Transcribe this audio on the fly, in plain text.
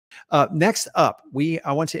Next up,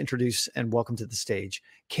 I want to introduce and welcome to the stage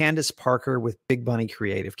Candace Parker with Big Bunny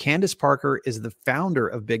Creative. Candace Parker is the founder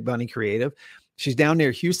of Big Bunny Creative. She's down near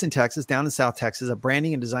Houston, Texas, down in South Texas, a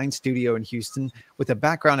branding and design studio in Houston with a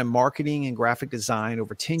background in marketing and graphic design,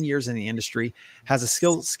 over 10 years in the industry, has a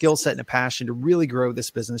skill set and a passion to really grow this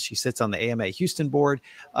business. She sits on the AMA Houston board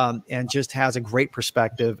and just has a great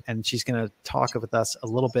perspective. And she's going to talk with us a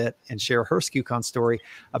little bit and share her skucon story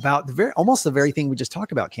about almost the very thing we just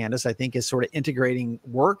talked about, Candace, I think is sort of integrating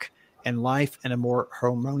work and life in a more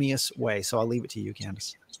harmonious way. So I'll leave it to you,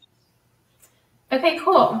 Candace. Okay,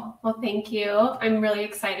 cool. Well, thank you. I'm really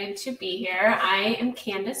excited to be here. I am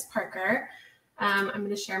Candace Parker. I'm going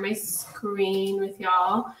to share my screen with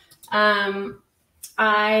y'all.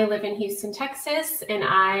 I live in Houston, Texas, and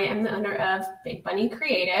I am the owner of Big Bunny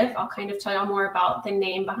Creative. I'll kind of tell y'all more about the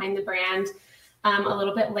name behind the brand a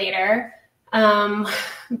little bit later.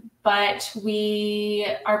 But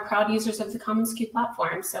we are proud users of the Common SKU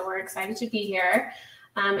platform, so we're excited to be here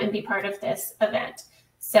and be part of this event.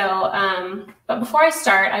 So, but before I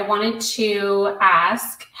start, I wanted to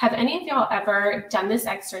ask, have any of y'all ever done this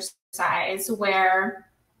exercise where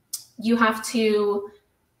you have to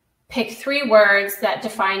pick 3 words that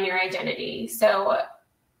define your identity? So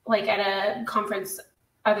like at a conference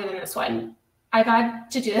other than this one, I've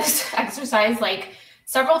had to do this exercise like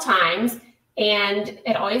several times, and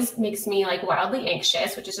it always makes me like wildly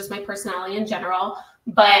anxious, which is just my personality in general.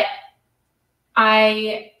 But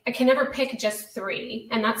I can never pick just 3.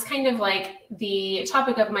 And that's kind of like the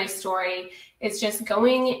topic of my story, is just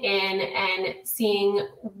going in and seeing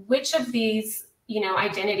which of these,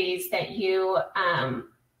 identities that you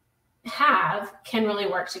have can really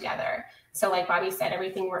work together. So like Bobby said,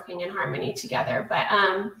 everything working in harmony together. But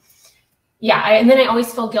yeah, and then I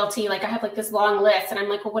always feel guilty. Like I have like this long list and I'm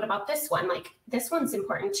like, well, what about this one? Like this one's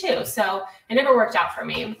important too. So it never worked out for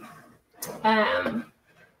me.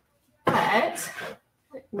 But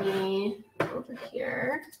let me go over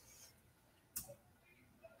here.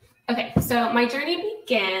 Okay, so my journey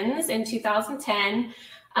begins in 2010.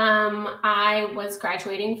 I was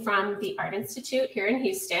graduating from the Art Institute here in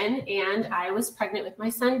Houston, and I was pregnant with my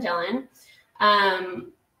son, Dylan.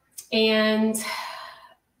 And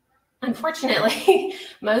unfortunately,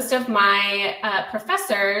 most of my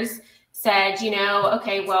professors said,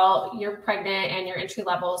 okay, well, you're pregnant and you're entry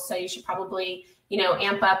level, so you should probably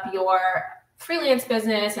amp up your freelance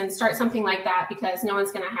business and start something like that because no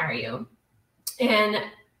one's going to hire you. And,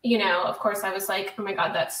 of course I was like, oh my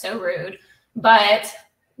God, that's so rude, but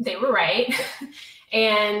they were right.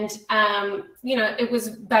 And, it was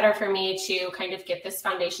better for me to kind of get this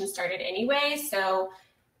foundation started anyway. So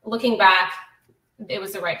looking back, it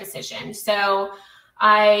was the right decision. So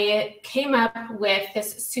I came up with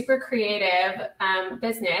this super creative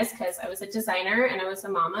business because I was a designer and I was a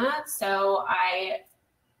mama. So I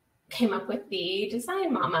came up with the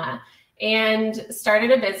Design Mama and started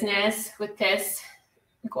a business with this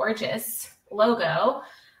gorgeous logo.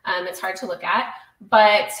 It's hard to look at,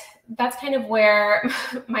 but that's kind of where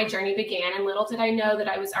my journey began. And little did I know that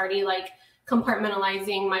I was already like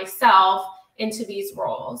compartmentalizing myself into these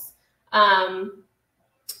roles.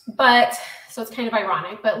 So it's kind of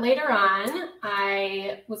ironic, but later on,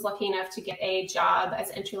 I was lucky enough to get a job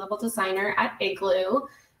as entry-level designer at Igloo,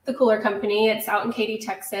 the cooler company. It's out in Katy,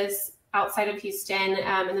 Texas, outside of Houston,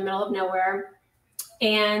 in the middle of nowhere.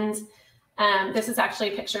 And this is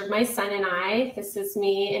actually a picture of my son and I. This is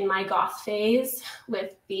me in my goth phase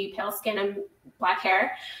with the pale skin and black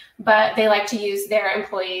hair, but they like to use their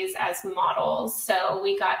employees as models. So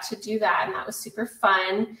we got to do that, and that was super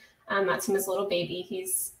fun. That's him as a little baby.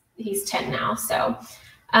 He's 10 now. So,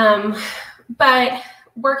 but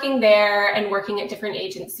working there and working at different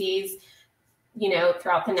agencies,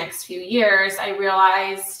 throughout the next few years, I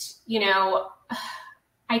realized,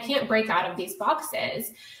 I can't break out of these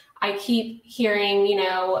boxes. I keep hearing,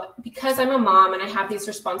 because I'm a mom and I have these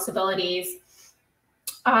responsibilities,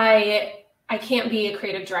 I can't be a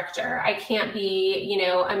creative director. I can't be,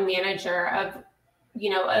 a manager of,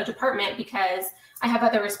 a department because I have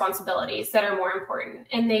other responsibilities that are more important.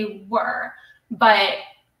 And they were, but,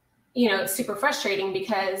 it's super frustrating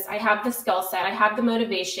because I have the skill set, I have the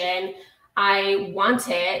motivation, I want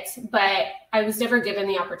it, but I was never given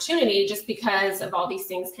the opportunity just because of all these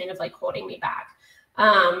things kind of like holding me back.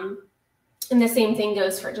 And the same thing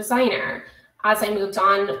goes for designer. As I moved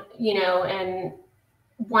on, and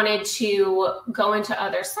wanted to go into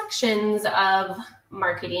other sections of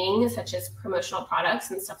marketing, such as promotional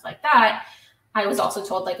products and stuff like that, I was also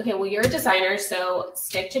told like, okay, well, you're a designer, so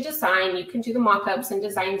stick to design. You can do the mock-ups and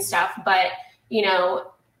design stuff, but,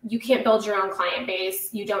 you can't build your own client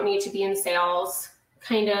base. You don't need to be in sales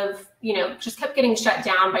kind of, you know, just kept getting shut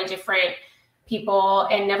down by different people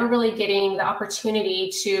and never really getting the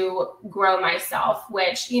opportunity to grow myself,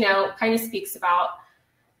 which, you know, kind of speaks about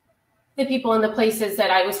the people and the places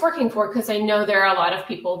that I was working for, because I know there are a lot of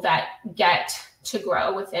people that get to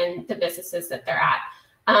grow within the businesses that they're at.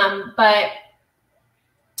 But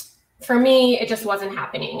for me, it just wasn't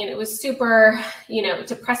happening. And it was super, you know,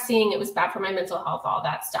 depressing. It was bad for my mental health, all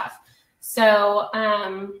that stuff. So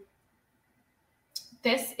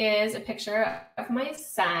this is a picture of my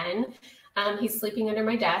son. He's sleeping under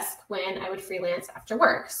my desk when I would freelance after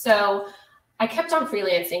work. So I kept on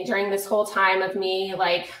freelancing during this whole time of me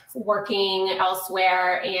like working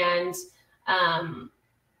elsewhere and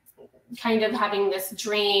kind of having this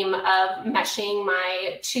dream of meshing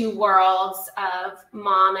my two worlds of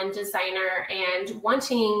mom and designer and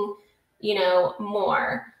wanting, you know,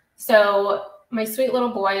 more. So my sweet little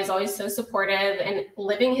boy is always so supportive and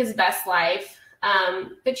living his best life.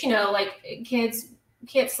 But, you know, like kids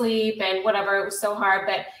can't sleep and whatever, it was so hard.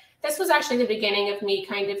 But this was actually the beginning of me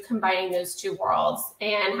kind of combining those two worlds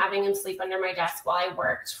and having him sleep under my desk while I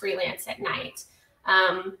worked freelance at night.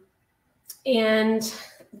 And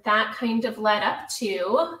that kind of led up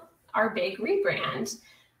to our big rebrand.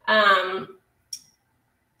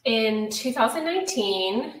 In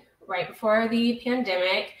 2019, right before the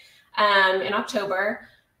pandemic, in October,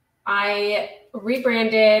 I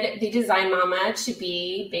rebranded the Design Mama to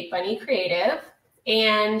be Big Bunny Creative,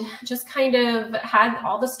 and just kind of had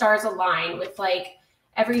all the stars align with like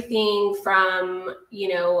everything from,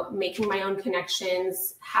 you know, making my own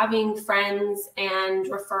connections, having friends and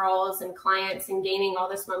referrals and clients and gaining all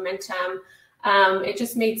this momentum. It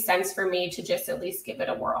just made sense for me to just at least give it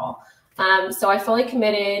a whirl. So I fully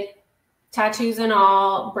committed, tattoos and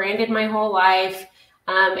all, branded my whole life,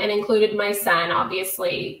 and included my son.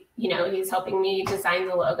 Obviously, you know, he's helping me design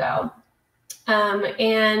the logo.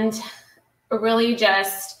 And really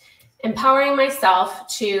just empowering myself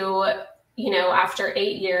to, you know, after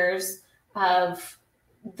 8 years of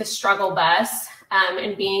the struggle bus,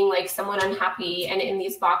 and being like somewhat unhappy and in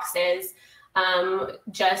these boxes,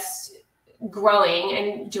 just growing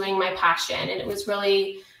and doing my passion. And it was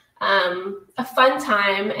really a fun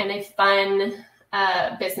time and a fun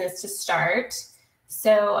business to start.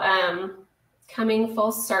 So coming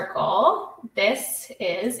full circle, this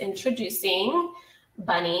is introducing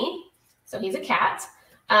Bunny. So he's a cat.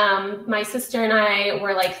 My sister and I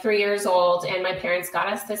were like 3 years old, and my parents got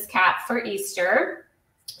us this cat for Easter.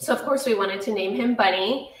 So of course we wanted to name him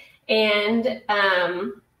Bunny. And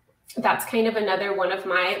that's kind of another one of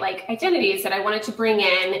my like identities that I wanted to bring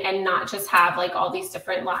in and not just have like all these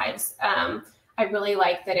different lives. I really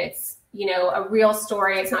like that it's, you know, a real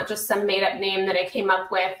story. It's not just some made up name that I came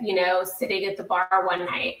up with, you know, sitting at the bar one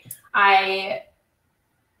night.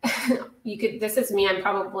 This is me. I'm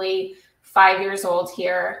probably 5 years old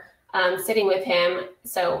here, sitting with him.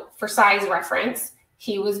 So for size reference,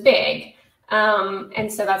 he was big.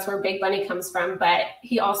 And so that's where Big Bunny comes from. But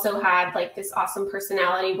he also had like this awesome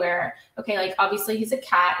personality where, okay, like obviously he's a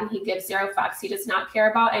cat and he gives zero fucks. He does not care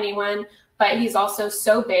about anyone, but he's also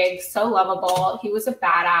so big, so lovable. He was a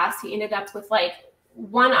badass. He ended up with like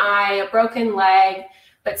one eye, a broken leg,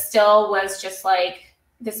 but still was just like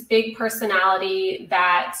this big personality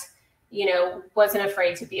that, you know, wasn't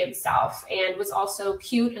afraid to be himself and was also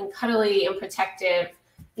cute and cuddly and protective.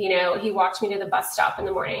 You know, he walked me to the bus stop in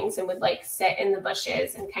the mornings and would like sit in the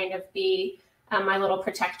bushes and kind of be my little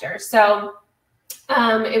protector. So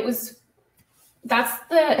that's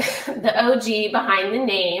the OG behind the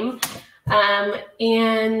name.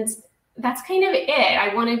 And that's kind of it.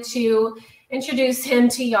 I wanted to introduce him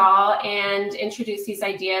to y'all and introduce these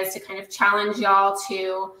ideas to kind of challenge y'all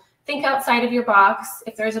to think outside of your box.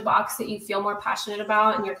 If there's a box that you feel more passionate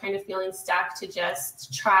about and you're kind of feeling stuck, to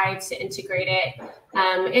just try to integrate it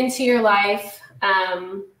into your life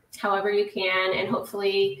however you can. And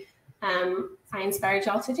hopefully I inspired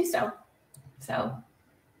y'all to do so. So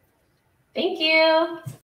thank you.